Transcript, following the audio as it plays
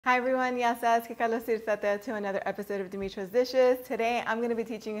Hi everyone, yasas, que Carlos to another episode of Dimitra's Dishes. Today I'm going to be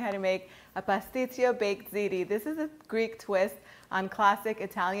teaching you how to make a pastitsio baked ziti. This is a Greek twist on classic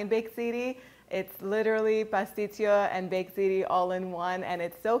Italian baked ziti. It's literally pastitsio and baked ziti all in one, and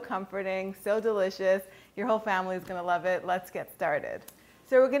it's so comforting, so delicious. Your whole family is going to love it. Let's get started.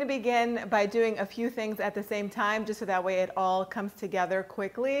 So we're going to begin by doing a few things at the same time, just so that way it all comes together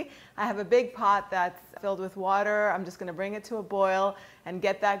quickly. I have a big pot that's filled with water. I'm just going to bring it to a boil and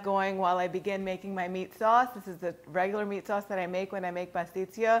get that going while I begin making my meat sauce. This is the regular meat sauce that I make when I make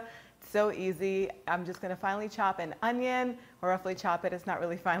pastitsio. It's so easy. I'm just going to finely chop an onion, or roughly chop it. It's not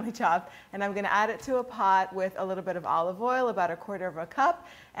really finely chopped. And I'm going to add it to a pot with a little bit of olive oil, about 1/4 cup.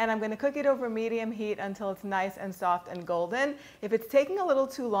 And I'm going to cook it over medium heat until it's nice and soft and golden. If it's taking a little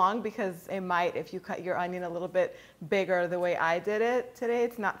too long, because it might if you cut your onion a little bit bigger the way I did it today,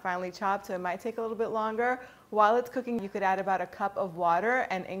 it's not finely chopped, so it might take a little bit longer. While it's cooking, you could add about 1 cup of water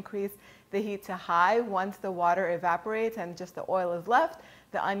and increase the heat to high. Once the water evaporates and just the oil is left,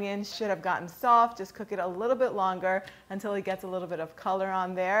 the onion should have gotten soft. Just cook it a little bit longer until it gets a little bit of color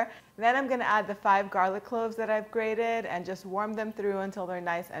on there. Then I'm going to add the 5 garlic cloves that I've grated and just warm them through until they're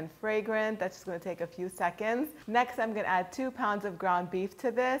nice and fragrant. That's just going to take a few seconds. Next, I'm going to add 2 pounds of ground beef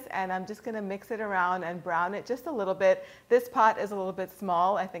to this, and I'm just going to mix it around and brown it just a little bit. This pot is a little bit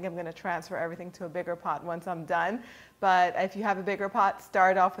small. I think I'm going to transfer everything to a bigger pot once I'm done. But if you have a bigger pot,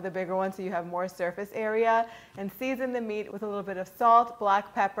 start off with a bigger one so you have more surface area. And season the meat with a little bit of salt,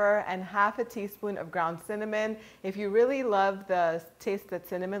 black pepper, and 1/2 teaspoon of ground cinnamon. If you really love the taste that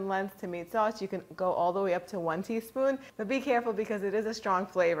cinnamon lends to meat sauce, you can go all the way up to 1 teaspoon. But be careful because it is a strong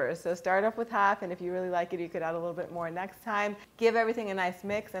flavor. So start off with 1/2, and if you really like it, you could add a little bit more next time. Give everything a nice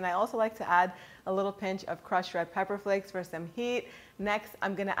mix. And I also like to add a little pinch of crushed red pepper flakes for some heat. Next,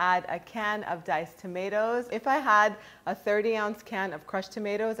 I'm going to add a can of diced tomatoes. If I had a 30-ounce can of crushed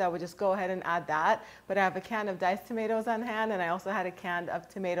tomatoes, I would just go ahead and add that. But I have a can of diced tomatoes on hand, and I also had a can of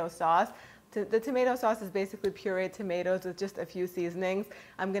tomato sauce. The tomato sauce is basically pureed tomatoes with just a few seasonings.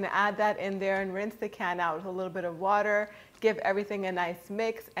 I'm going to add that in there and rinse the can out with a little bit of water. Give everything a nice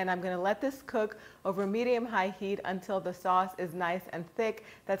mix, and I'm going to let this cook over medium-high heat until the sauce is nice and thick.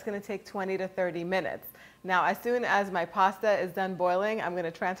 That's going to take 20 to 30 minutes. Now, as soon as my pasta is done boiling, I'm going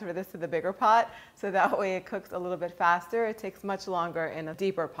to transfer this to the bigger pot, so that way it cooks a little bit faster. It takes much longer in a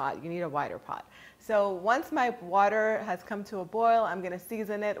deeper pot. You need a wider pot. So once my water has come to a boil, I'm going to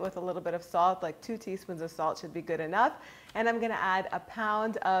season it with a little bit of salt, like 2 teaspoons of salt should be good enough. And I'm going to add 1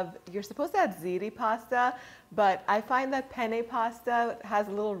 pound of, you're supposed to add ziti pasta, but I find that penne pasta has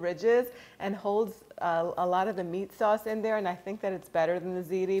little ridges and holds a lot of the meat sauce in there, and I think that it's better than the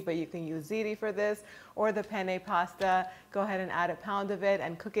ziti, but you can use ziti for this or the penne pasta. Go ahead and add 1 pound of it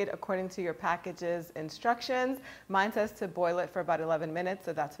and cook it according to your package's instructions. Mine says to boil it for about 11 minutes,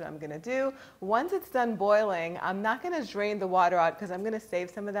 so that's what I'm going to do. Once it's done boiling, I'm not going to drain the water out because I'm going to save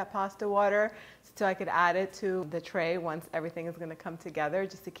some of that pasta water so I could add it to the tray once everything is going to come together,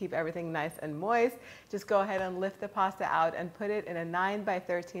 just to keep everything nice and moist. Just go ahead and lift the pasta out and put it in a 9 by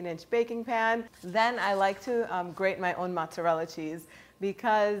 13-inch baking pan. Then I like to grate my own mozzarella cheese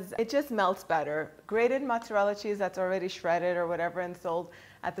because it just melts better. Grated mozzarella cheese that's already shredded or whatever and sold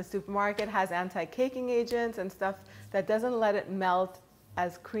at the supermarket has anti-caking agents and stuff that doesn't let it melt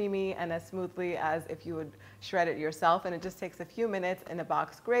as creamy and as smoothly as if you would shred it yourself, and it just takes a few minutes in a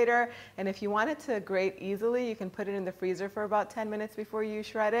box grater. And if you want it to grate easily, you can put it in the freezer for about 10 minutes before you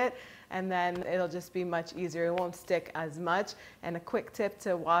shred it, and then it'll just be much easier. It won't stick as much. And a quick tip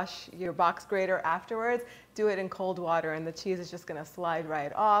to wash your box grater afterwards, do it in cold water and the cheese is just going to slide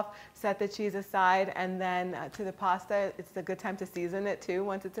right off. Set the cheese aside, and then to the pasta, it's a good time to season it too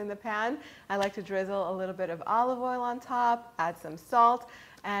once it's in the pan. I like to drizzle a little bit of olive oil on top, add some salt,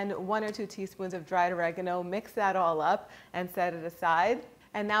 and 1 or 2 teaspoons of dried oregano. Mix that all up and set it aside.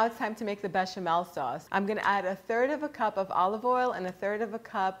 And now it's time to make the bechamel sauce. I'm going to add 1/3 cup of olive oil and 1/3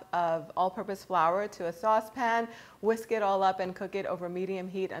 cup of all-purpose flour to a saucepan. Whisk it all up and cook it over medium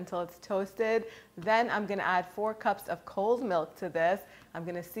heat until it's toasted. Then I'm going to add 4 cups of cold milk to this. I'm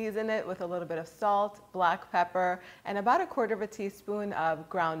going to season it with a little bit of salt, black pepper, and about 1/4 teaspoon of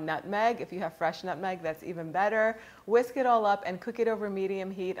ground nutmeg. If you have fresh nutmeg, that's even better. Whisk it all up and cook it over medium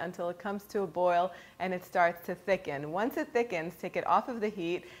heat until it comes to a boil and it starts to thicken. Once it thickens, take it off of the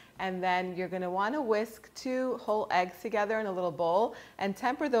heat, and then you're going to want to whisk 2 whole eggs together in a little bowl and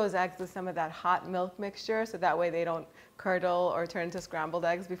temper those eggs with some of that hot milk mixture so that way they don't curdle or turn into scrambled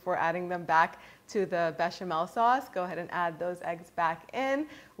eggs before adding them back to the bechamel sauce. Go ahead and add those eggs back in,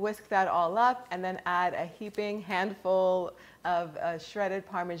 whisk that all up, and then add a heaping handful of shredded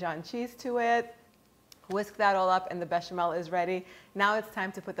Parmesan cheese to it. Whisk that all up and the bechamel is ready. Now it's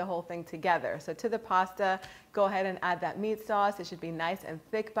time to put the whole thing together. So to the pasta, go ahead and add that meat sauce. It should be nice and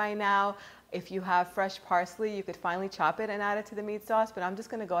thick by now. If you have fresh parsley, you could finally chop it and add it to the meat sauce, but I'm just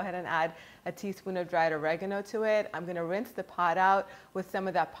gonna go ahead and add a teaspoon of dried oregano to it. I'm gonna rinse the pot out with some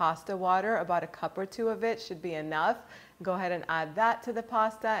of that pasta water. About a cup or two of it should be enough. Go ahead and add that to the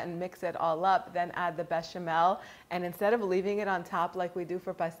pasta and mix it all up. Then add the bechamel. And instead of leaving it on top like we do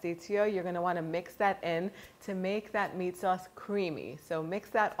for pastitsio, you're gonna wanna mix that in to make that meat sauce creamy. So mix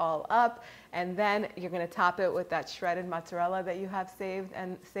that all up, and then you're gonna top it with that shredded mozzarella that you have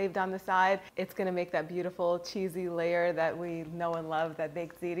saved on the side. It's gonna make that beautiful cheesy layer that we know and love that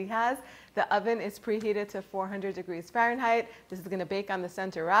baked ziti has. The oven is preheated to 400 degrees Fahrenheit. This is gonna bake on the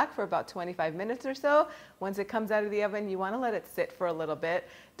center rack for about 25 minutes or so. Once it comes out of the oven, you wanna let it sit for a little bit.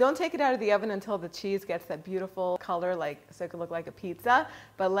 Don't take it out of the oven until the cheese gets that beautiful color, so it could look like a pizza,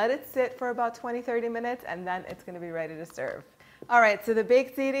 but let it sit for about 20-30 minutes, and then it's gonna be ready to serve. All right, so the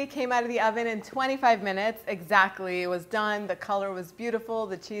baked ziti came out of the oven in 25 minutes exactly. It was done, the color was beautiful,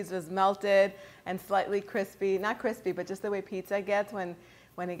 the cheese was melted and slightly crispy. Not crispy, but just the way pizza gets when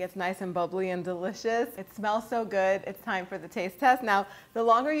it gets nice and bubbly and delicious. It smells so good. It's time for the taste test. Now, the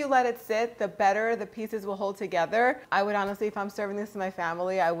longer you let it sit, the better the pieces will hold together. I would honestly, if I'm serving this to my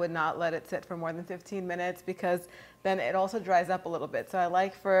family, I would not let it sit for more than 15 minutes because then it also dries up a little bit. So I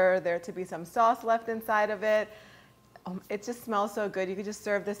like for there to be some sauce left inside of it. It just smells so good. You could just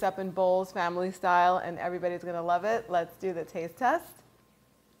serve this up in bowls, family style, and everybody's gonna love it. Let's do the taste test.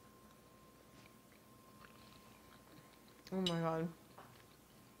 Oh my God.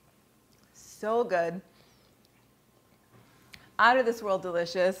 So good. Out of this world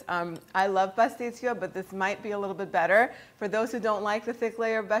delicious. I love pastitsio, but this might be a little bit better. For those who don't like the thick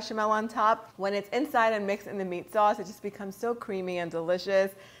layer of bechamel on top, when it's inside and mixed in the meat sauce, it just becomes so creamy and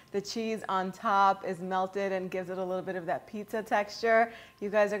delicious. The cheese on top is melted and gives it a little bit of that pizza texture. You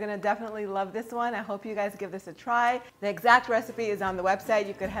guys are gonna definitely love this one. I hope you guys give this a try. The exact recipe is on the website.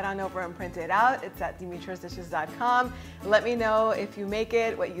 You could head on over and print it out. It's at dimitrasdishes.com. Let me know if you make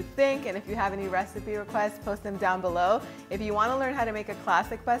it, what you think, and if you have any recipe requests, post them down below. If you wanna learn how to make a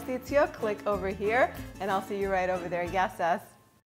classic pastitsio, click over here, and I'll see you right over there. Yes, Seth?